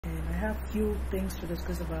have few things to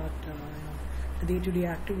discuss about the day-to-day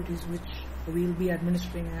activities which we'll be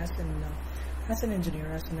administering as an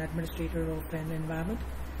engineer, as an administrator of an environment.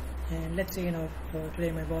 And let's say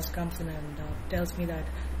today my boss comes in and tells me that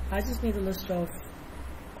I just need a list of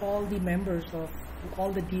all the members of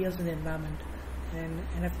all the DLs in the environment,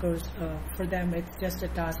 and of course for them it's just a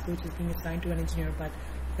task which is being assigned to an engineer, but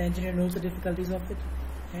the engineer knows the difficulties of it.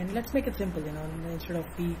 And let's make it simple, instead of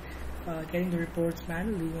getting the reports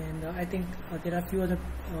manually. And I think there are a few other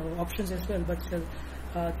options as well, but still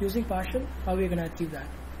using partial, how we're going to achieve that,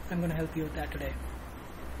 I'm going to help you with that today.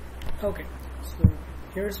 Okay, so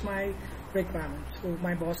here's my requirement. So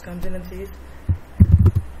my boss comes in and says,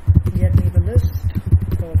 get me the list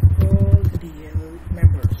of all the DL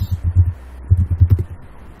members.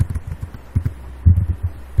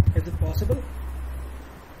 Is it possible?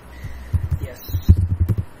 Yes,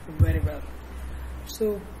 very well.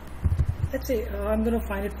 So let's say I'm going to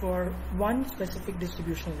find it for one specific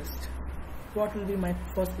distribution list. What will be my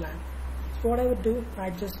first plan? So what I would do,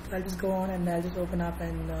 I'll just go on and I'll just open up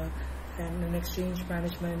an exchange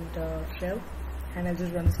management shell, and I'll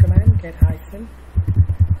just run this command, get hyphen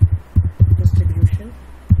distribution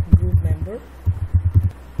group member,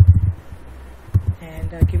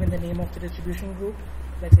 and given the name of the distribution group,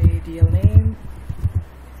 let's say DL name,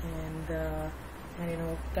 and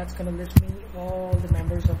that's going to list me all the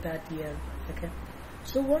members of that DL. Okay,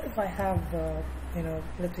 so what if I have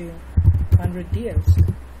let's say 100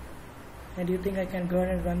 DLs, and do you think I can go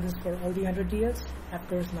ahead and run this for all the 100 DLs? Of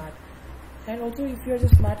course not. And also, if you're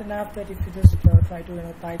just smart enough that if you just try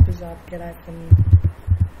to type this up, get hyphen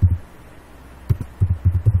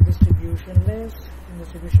distribution list,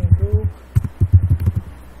 distribution group,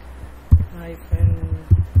 hyphen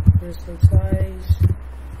crystal size,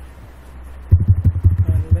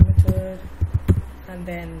 unlimited, and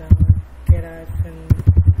then get hyphen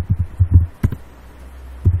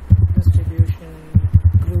distribution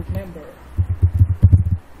group member.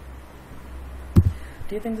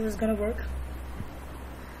 Do you think this is going to work?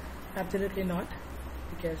 Absolutely not,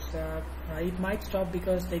 because it might stop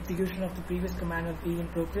because the execution of the previous command will be in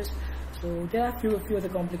progress. So there are a few other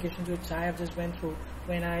complications which I have just went through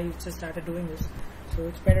when I just started doing this. So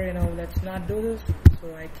it's better, let's not do this.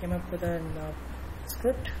 So I came up with a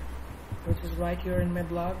script which is right here in my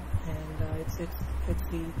blog, and it's the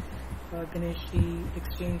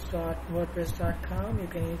ganeshexchange.wordpress.com. You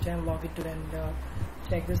can anytime log into it and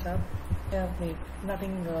check this out.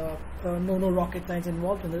 Nothing, no rocket science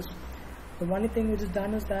involved in this. The only thing which is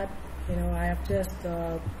done is that I have just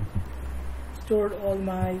stored all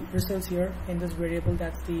my results here in this variable,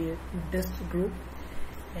 that's the dist group.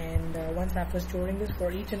 And once after storing this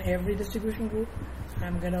for each and every distribution group,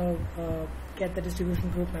 I'm gonna get the distribution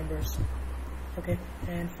group members. Okay,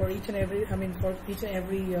 and for each and every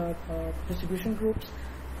distribution groups,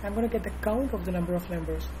 I'm going to get the count of the number of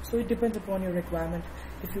members. So it depends upon your requirement.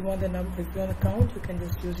 If you want the count, you can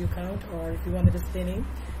just use your count, or if you want the display name,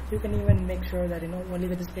 you can even make sure that only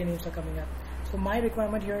the display names are coming up. So my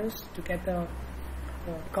requirement here is to get the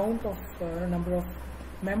count of number of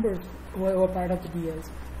members who are part of the DLs.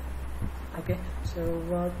 Okay, so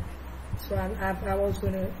I've also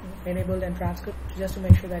enabled and transcript just to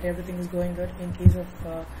make sure that everything is going good. In case of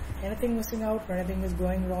anything missing out or anything is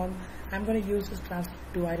going wrong, I'm going to use this transcript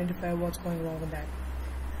to identify what's going wrong with that.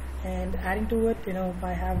 And adding to it,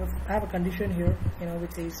 I have a condition here,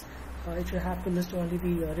 which says it should have to list only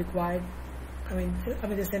the required.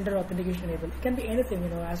 The sender authentication enabled. It can be anything,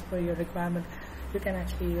 as per your requirement. You can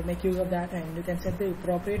actually make use of that, and you can set the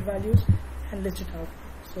appropriate values and list it out.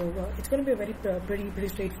 So it's going to be a very pretty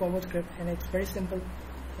straightforward script, and it's very simple.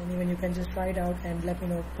 And even you can just try it out and let me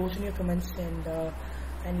know, post in your comments, and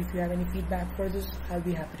if you have any feedback for this, I'll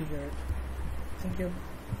be happy to hear it. Thank you.